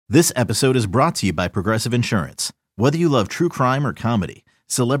This episode is brought to you by Progressive Insurance. Whether you love true crime or comedy,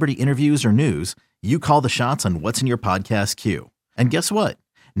 celebrity interviews or news, you call the shots on what's in your podcast queue. And guess what?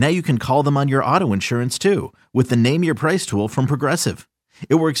 Now you can call them on your auto insurance too with the Name Your Price tool from Progressive.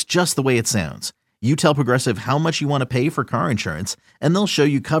 It works just the way it sounds. You tell Progressive how much you want to pay for car insurance, and they'll show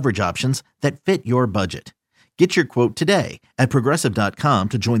you coverage options that fit your budget. Get your quote today at Progressive.com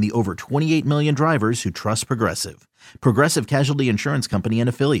to join the over 28 million drivers who trust Progressive. Progressive Casualty Insurance Company and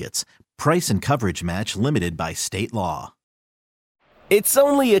Affiliates. Price and coverage match limited by state law. It's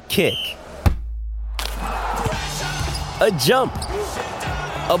only a kick, a jump,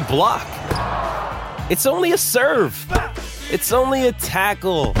 a block. It's only a serve. It's only a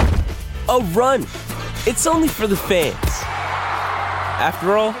tackle, a run. It's only for the fans.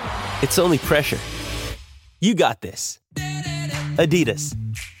 After all, it's only pressure. You got this. Adidas.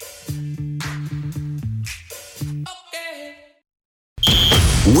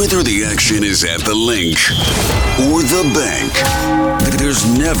 Whether the action is at the link or the bank,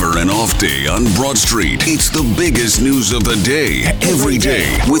 there's never an off day on Broad Street. It's the biggest news of the day, every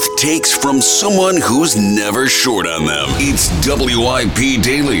day, with takes from someone who's never short on them. It's WIP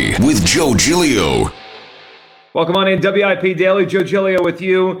Daily with Joe Giglio. Welcome on in, WIP Daily. Joe Giglio with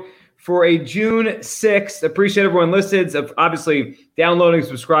you for a June 6th. Appreciate everyone listens of obviously downloading,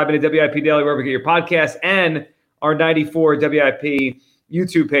 subscribing to WIP Daily wherever you get your podcasts, and our 94 WIP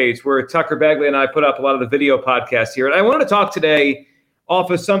YouTube page where Tucker Bagley and I put up a lot of the video podcasts here. And I wanted to talk today a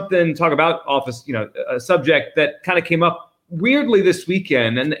subject that kind of came up weirdly this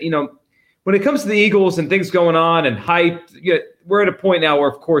weekend. And, when it comes to the Eagles and things going on and hype, we're at a point now where,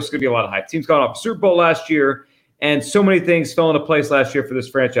 of course, it's going to be a lot of hype. Teams got off the Super Bowl last year, and so many things fell into place last year for this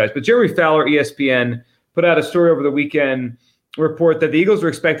franchise. But Jeremy Fowler, ESPN, put out a story over the weekend, report that the Eagles are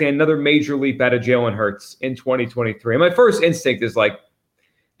expecting another major leap out of Jalen Hurts in 2023. And my first instinct is like,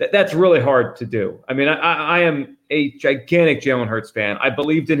 that's really hard to do. I mean, I am a gigantic Jalen Hurts fan. I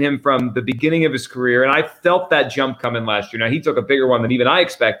believed in him from the beginning of his career, and I felt that jump coming last year. Now, he took a bigger one than even I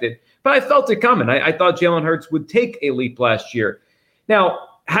expected, but I felt it coming. I thought Jalen Hurts would take a leap last year. Now,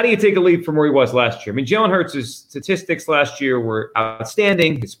 how do you take a leap from where he was last year? I mean, Jalen Hurts' statistics last year were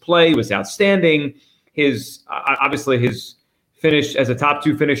outstanding. His play was outstanding. His finish as a top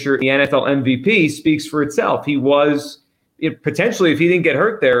 2 finisher in the NFL MVP speaks for itself. He was potentially, if he didn't get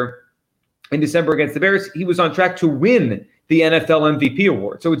hurt there in December against the Bears, he was on track to win the NFL MVP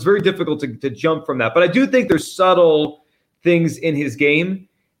award. So it's very difficult to jump from that. But I do think there's subtle things in his game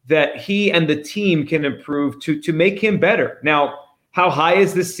that he and the team can improve to make him better. Now, how high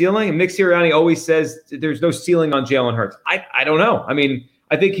is the ceiling? And Nick Sirianni always says there's no ceiling on Jalen Hurts. I don't know. I mean,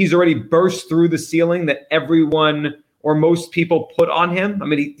 I think he's already burst through the ceiling that everyone or most people put on him. I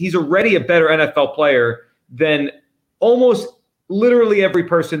mean, he's already a better NFL player than almost literally every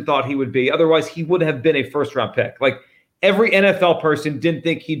person thought he would be. Otherwise, he would have been a first-round pick. Like, every NFL person didn't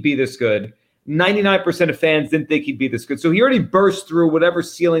think he'd be this good. 99% of fans didn't think he'd be this good. So he already burst through whatever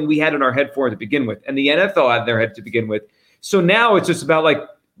ceiling we had in our head for him to begin with, and the NFL had in their head to begin with. So now it's just about, like,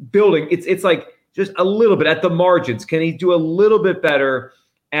 building. It's like just a little bit at the margins. Can he do a little bit better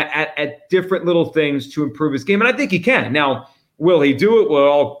at different little things to improve his game? And I think he can. Now, will he do it? Will it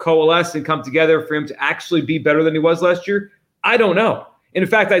all coalesce and come together for him to actually be better than he was last year? I don't know. In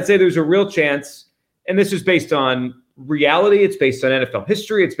fact, I'd say there's a real chance, and this is based on reality, it's based on NFL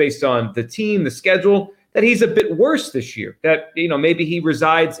history, it's based on the team, the schedule, that he's a bit worse this year. That, maybe he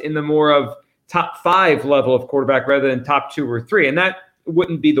resides in the more of top 5 level of quarterback rather than top 2 or 3. And that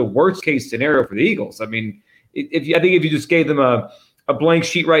wouldn't be the worst case scenario for the Eagles. I mean, if you just gave them a blank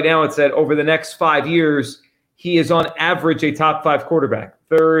sheet right now and said over the next 5 years, he is on average a top 5 quarterback,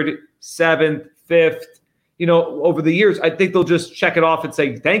 3rd, 7th, 5th. Over the years, I think they'll just check it off and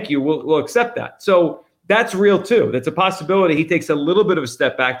say, thank you, we'll accept that. So that's real too. That's a possibility. He takes a little bit of a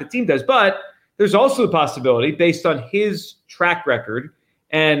step back, the team does. But there's also the possibility, based on his track record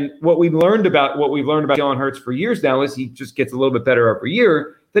and what we've learned about Jalen Hurts for years now, is he just gets a little bit better every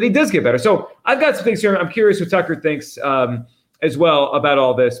year, that he does get better. So I've got some things here. I'm curious what Tucker thinks as well about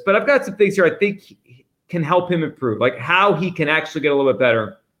all this. But I've got some things here I think can help him improve, like how he can actually get a little bit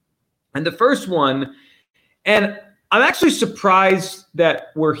better. And the first one, and I'm actually surprised that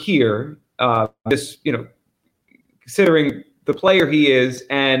we're here, considering the player he is.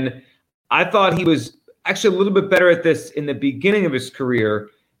 And I thought he was actually a little bit better at this in the beginning of his career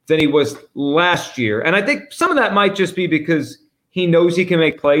than he was last year. And I think some of that might just be because he knows he can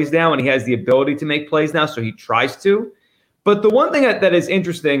make plays now and he has the ability to make plays now, so he tries to. But the one thing that is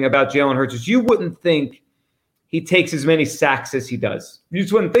interesting about Jalen Hurts is you wouldn't think he takes as many sacks as he does. You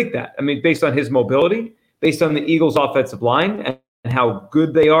just wouldn't think that. I mean, based on his mobility, based on the Eagles' offensive line, how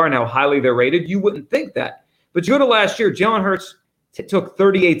good they are and how highly they're rated, you wouldn't think that. But you go to last year, Jalen Hurts took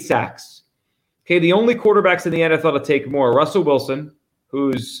 38 sacks. Okay, the only quarterbacks in the NFL to take more: Russell Wilson,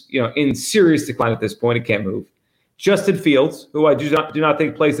 who's in serious decline at this point and can't move; Justin Fields, who I do not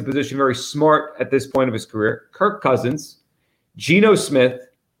think plays the position very smart at this point of his career; Kirk Cousins, Geno Smith,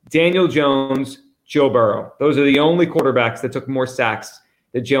 Daniel Jones, Joe Burrow. Those are the only quarterbacks that took more sacks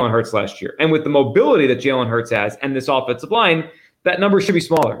than Jalen Hurts last year. And with the mobility that Jalen Hurts has and this offensive line, that number should be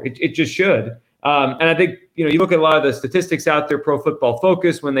smaller. It just should. And I think, you look at a lot of the statistics out there, Pro Football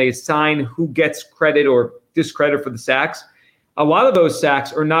Focus, when they assign who gets credit or discredit for the sacks, a lot of those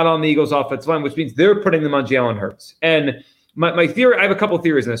sacks are not on the Eagles' offensive line, which means they're putting them on Jalen Hurts. And my theory, I have a couple of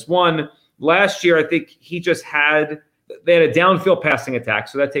theories in this. One, last year, I think they had a downfield passing attack,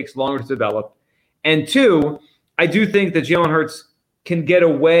 so that takes longer to develop. And two, I do think that Jalen Hurts can get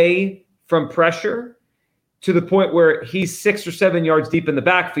away from pressure to the point where he's 6 or 7 yards deep in the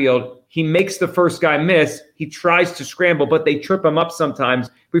backfield. He makes the first guy miss. He tries to scramble, but they trip him up sometimes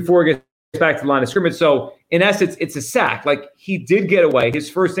before he gets back to the line of scrimmage. So in essence, it's a sack. Like, he did get away. His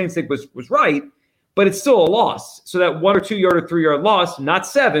first instinct was right, but it's still a loss. So that 1 or 2 yard or 3 yard loss, not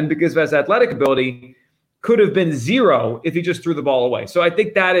 7 because of his athletic ability, could have been 0 if he just threw the ball away. So I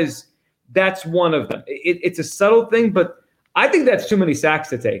think that's one of them. It's a subtle thing, but I think that's too many sacks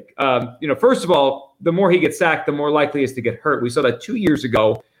to take. First of all, the more he gets sacked, the more likely he is to get hurt. We saw that 2 years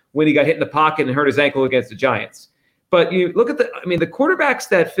ago when he got hit in the pocket and hurt his ankle against the Giants. But you look at the quarterbacks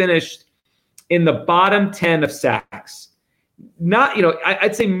that finished in the bottom 10 of sacks,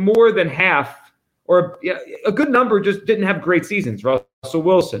 I'd say more than half or a good number just didn't have great seasons. Russell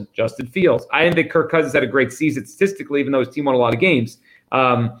Wilson, Justin Fields. I didn't think Kirk Cousins had a great season statistically, even though his team won a lot of games.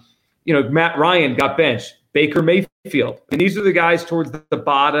 Matt Ryan got benched. Baker Mayfield. And these are the guys towards the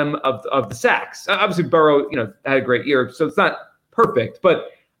bottom of the sacks. Obviously, Burrow, had a great year, so it's not perfect. But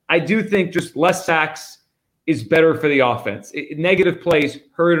I do think just less sacks is better for the offense. Negative plays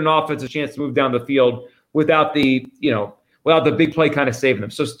hurt an offense a chance to move down the field without the big play kind of saving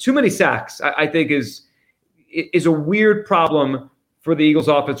them. So too many sacks, I think, is a weird problem for the Eagles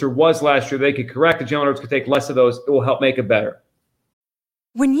offense, or was last year. They could correct it. Jalen Hurts could take less of those. It will help make it better.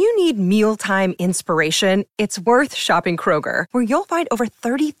 When you need mealtime inspiration, it's worth shopping Kroger, where you'll find over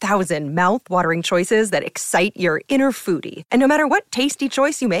 30,000 mouth-watering choices that excite your inner foodie. And no matter what tasty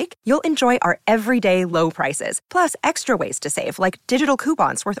choice you make, you'll enjoy our everyday low prices, plus extra ways to save, like digital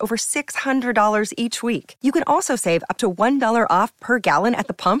coupons worth over $600 each week. You can also save up to $1 off per gallon at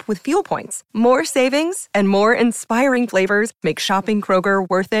the pump with fuel points. More savings and more inspiring flavors make shopping Kroger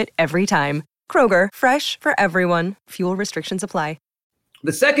worth it every time. Kroger, fresh for everyone. Fuel restrictions apply.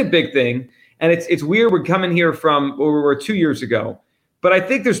 The second big thing, and it's weird, we're coming here from where we were 2 years ago, but I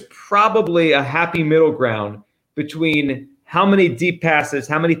think there's probably a happy middle ground between how many deep passes,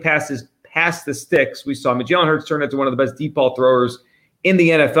 how many passes past the sticks we saw. Jalen Hurts turned into one of the best deep ball throwers in the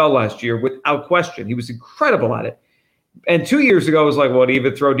NFL last year, without question. He was incredible at it. And 2 years ago, it was like, well, would he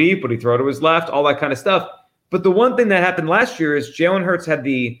even throw deep? Would he throw to his left? All that kind of stuff. But the one thing that happened last year is Jalen Hurts had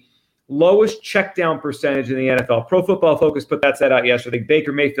the lowest check down percentage in the NFL. Pro Football Focus put that stat out yesterday.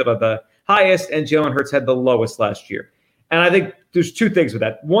 Baker Mayfield had the highest, and Jalen Hurts had the lowest last year. And I think there's two things with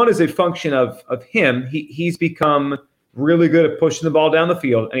that. One is a function of him. He's become really good at pushing the ball down the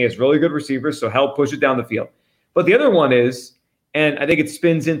field, and he has really good receivers, so help push it down the field. But the other one is, and I think it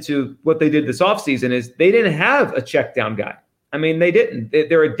spins into what they did this offseason, is they didn't have a check down guy. They didn't.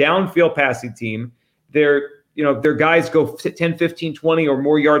 They're a downfield passing team. Their guys go 10, 15, 20 or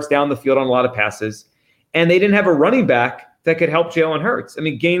more yards down the field on a lot of passes. And they didn't have a running back that could help Jalen Hurts.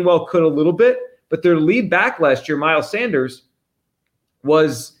 Gainwell could a little bit, but their lead back last year, Miles Sanders,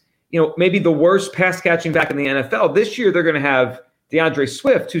 was, maybe the worst pass catching back in the NFL. This year, they're going to have DeAndre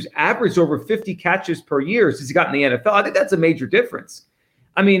Swift, who's averaged over 50 catches per year since he got in the NFL. I think that's a major difference.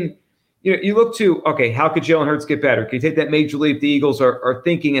 You look to, okay, how could Jalen Hurts get better? Can you take that major leap the Eagles are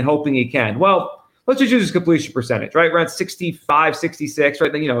thinking and hoping he can? Well, let's just use his completion percentage, right? Around 65, 66,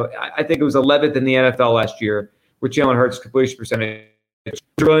 right? I think it was 11th in the NFL last year with Jalen Hurts' completion percentage. It's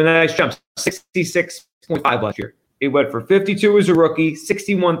a really nice jump, 66.5 last year. It went for 52 as a rookie,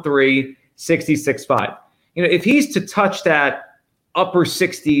 61.3, 66.5. If he's to touch that upper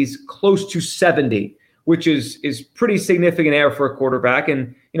 60s, close to 70, which is pretty significant error for a quarterback,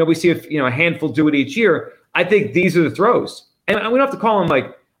 and we see a handful do it each year. I think these are the throws, and we don't have to call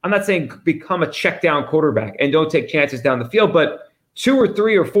him I'm not saying become a check down quarterback and don't take chances down the field, but 2 or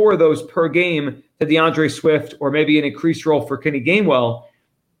 3 or 4 of those per game to DeAndre Swift, or maybe an increased role for Kenny Gainwell,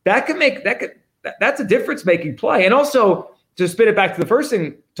 that's a difference making play. And also, to spin it back to the first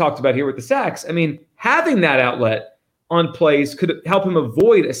thing talked about here with the sacks, having that outlet on plays could help him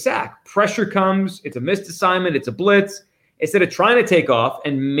avoid a sack. Pressure comes, it's a missed assignment, it's a blitz. Instead of trying to take off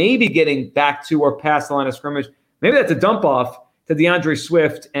and maybe getting back to or past the line of scrimmage, maybe that's a dump off to DeAndre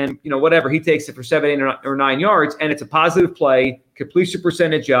Swift and, whatever, he takes it for 7, 8, or 9 yards, and it's a positive play, completion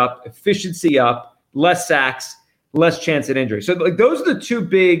percentage up, efficiency up, less sacks, less chance at injury. So those are the two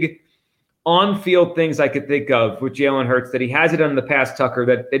big on-field things I could think of with Jalen Hurts that he hasn't done in the past, Tucker,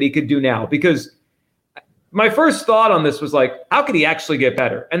 that he could do now. Because my first thought on this was like, how could he actually get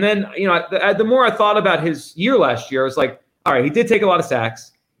better? And then, the more I thought about his year last year, I was like, all right, he did take a lot of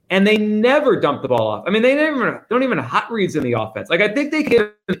sacks, and they never dumped the ball off. I mean, they don't even hot reads in the offense. Like, I think they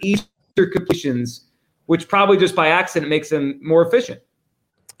give him easier completions, which probably just by accident makes them more efficient.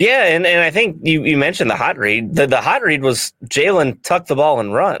 Yeah, and I think you mentioned the hot read. The hot read was Jalen tuck the ball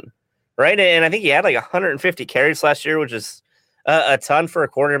and run, right? And I think he had like 150 carries last year, which is a ton for a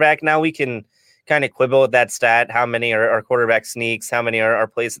quarterback. Now we can kind of quibble with that stat. How many are quarterback sneaks? How many are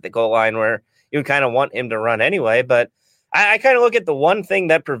plays at the goal line where you would kind of want him to run anyway? But I kind of look at the one thing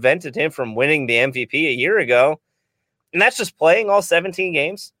that prevented him from winning the MVP a year ago, and that's just playing all 17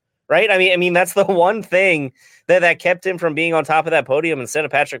 games, right? I mean that's the one thing that kept him from being on top of that podium instead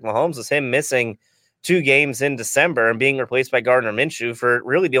of Patrick Mahomes, was him missing 2 games in December and being replaced by Gardner Minshew for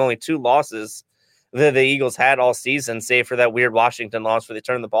really the only 2 losses that the Eagles had all season, save for that weird Washington loss where they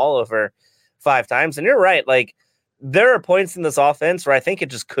turned the ball over 5 times. And you're right, like there are points in this offense where I think it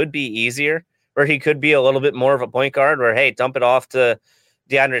just could be easier, where he could be a little bit more of a point guard, where, hey, dump it off to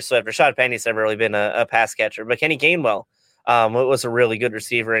DeAndre Swift. Rashad Penny's never really been a pass catcher, but Kenny Gainwell was a really good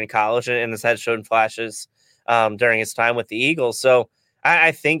receiver in college and has had shown flashes during his time with the Eagles. So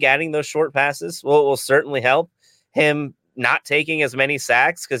I think adding those short passes will certainly help him not taking as many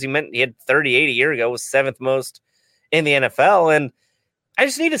sacks, because he had 38 a year ago, was 7th most in the NFL. And I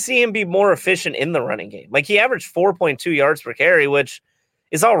just need to see him be more efficient in the running game. Like, he averaged 4.2 yards per carry, which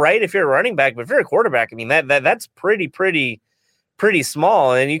is all right if you're a running back, but if you're a quarterback, I mean, that's pretty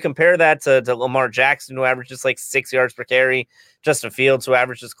small. And you compare that to Lamar Jackson, who averages like 6 yards per carry, Justin Fields, who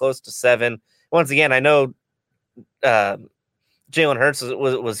averages close to 7. Once again, I know Jalen Hurts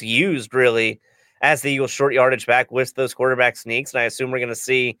was used really as the Eagles' short yardage back with those quarterback sneaks, and I assume we're going to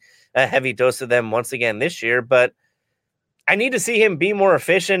see a heavy dose of them once again this year. But I need to see him be more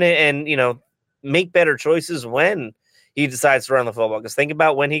efficient and make better choices when he decides to run the football. Because think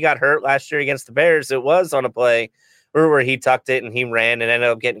about when he got hurt last year against the Bears, it was on a play where he tucked it and he ran and ended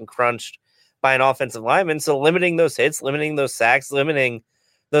up getting crunched by an offensive lineman. So limiting those hits, limiting those sacks, limiting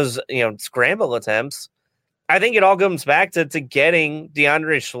those scramble attempts, I think it all comes back to getting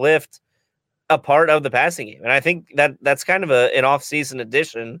DeAndre Swift a part of the passing game. And I think that's kind of an off-season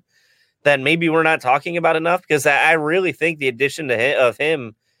addition that maybe we're not talking about enough, because I really think the addition of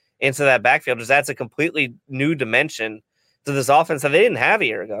him into that backfield just adds a completely new dimension to this offense that they didn't have a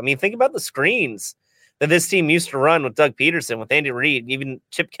year ago. I mean, think about the screens that this team used to run with Doug Peterson, with Andy Reid, even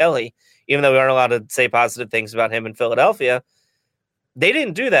Chip Kelly, even though we aren't allowed to say positive things about him in Philadelphia. They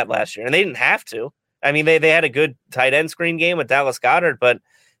didn't do that last year, and they didn't have to. I mean, they had a good tight end screen game with Dallas Goedert, but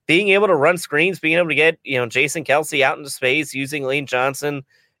being able to run screens, being able to get Jason Kelce out into space, using Lane Johnson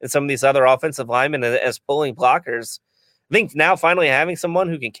and some of these other offensive linemen as pulling blockers, I think now finally having someone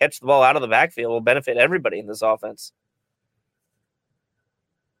who can catch the ball out of the backfield will benefit everybody in this offense.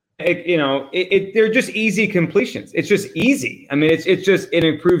 They're just easy completions. It's just easy. I mean, it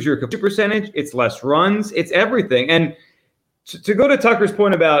improves your completion percentage. It's less runs. It's everything. And to go to Tucker's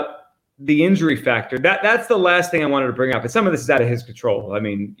point about the injury factor, that's the last thing I wanted to bring up. And some of this is out of his control. I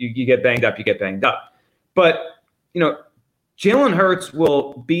mean, you get banged up, you get banged up. But, Jalen Hurts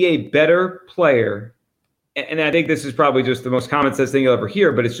will be a better player. And I think this is probably just the most common sense thing you'll ever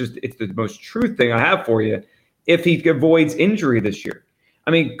hear, but it's the most true thing I have for you, if he avoids injury this year.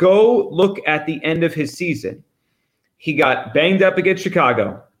 I mean, go look at the end of his season. He got banged up against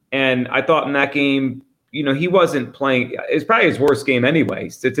Chicago. And I thought in that game, he wasn't playing. It's probably his worst game anyway,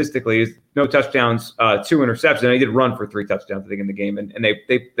 statistically. No touchdowns, 2 interceptions. And he did run for 3 touchdowns, I think, in the game, and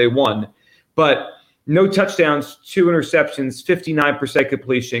they won. But no touchdowns, 2 interceptions, 59%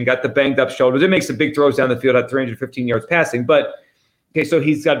 completion, got the banged up shoulder. Did make some big throws down the field, had 315 yards passing. But, okay, so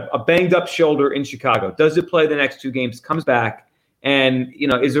he's got a banged up shoulder in Chicago. Doesn't play the next 2 games, comes back, and,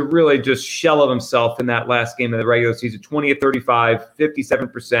 is a really just shell of himself in that last game of the regular season. 20 of 35,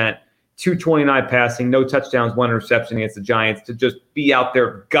 57%. 229 passing, no touchdowns, 1 interception against the Giants, to just be out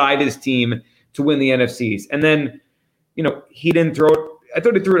there, guide his team to win the NFCs. And then, he didn't throw it. I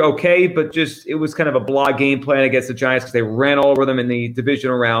thought he threw it okay, but just it was kind of a blah game plan against the Giants because they ran all over them in the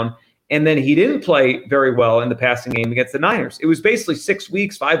divisional round. And then he didn't play very well in the passing game against the Niners. It was basically 6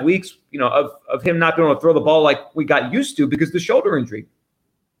 weeks, 5 weeks, of him not being able to throw the ball like we got used to because of the shoulder injury.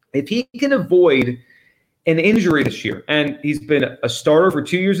 If he can avoid an injury this year, and he's been a starter for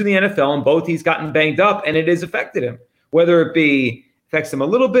 2 years in the NFL, and both he's gotten banged up, and it has affected him. Whether it be affects him a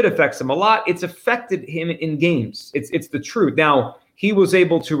little bit, affects him a lot, it's affected him in games. It's the truth. Now, he was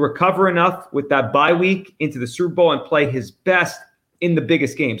able to recover enough with that bye week into the Super Bowl and play his best in the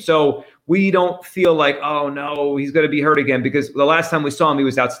biggest game. So we don't feel like, oh no, he's going to be hurt again, because the last time we saw him, he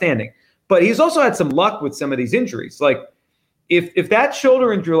was outstanding. But he's also had some luck with some of these injuries. Like if that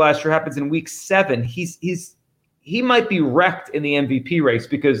shoulder injury last year happens in week 7, he might be wrecked in the MVP race,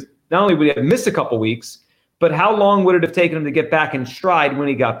 because not only would he have missed a couple weeks, but how long would it have taken him to get back in stride when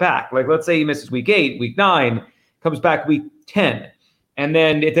he got back? Like, let's say he misses week 8, week 9, comes back week 10. And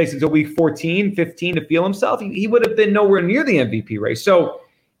then it takes until week 14, 15 to feel himself. He would have been nowhere near the MVP race. So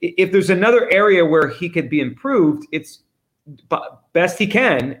if there's another area where he could be improved, it's best he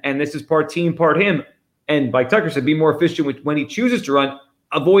can. And this is part team, part him. And like Tucker said, be more efficient when he chooses to run,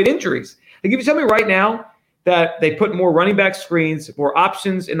 avoid injuries. Like if you tell me right now that they put more running back screens, more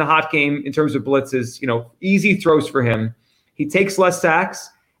options in the hot game in terms of blitzes, easy throws for him, he takes less sacks,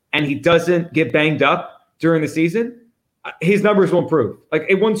 and he doesn't get banged up during the season, his numbers will improve. Like,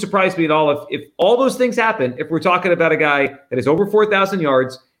 it wouldn't surprise me at all if all those things happen, if we're talking about a guy that is over 4,000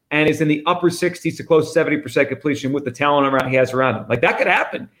 yards and is in the upper 60s to close 70% completion with the talent he has around him. Like, that could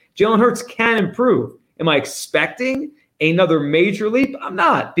happen. Jalen Hurts can improve. Am I expecting another major leap? I'm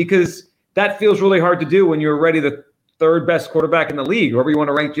not, because that feels really hard to do when you're already the third best quarterback in the league, wherever you want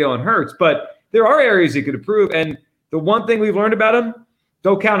to rank Jalen Hurts. But there are areas he could improve. And the one thing we've learned about him,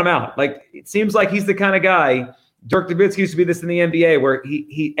 don't count him out. Like, it seems like he's the kind of guy. Dirk Nowitzki used to be this in the NBA, where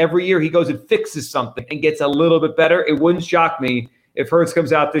he every year he goes and fixes something and gets a little bit better. It wouldn't shock me if Hurts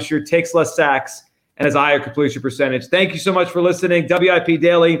comes out this year, takes less sacks, and has a higher completion percentage. Thank you so much for listening. WIP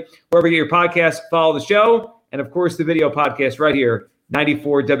Daily, wherever you get your podcast, follow the show. And, of course, the video podcast right here,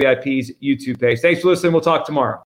 94 WIP's YouTube page. Thanks for listening. We'll talk tomorrow.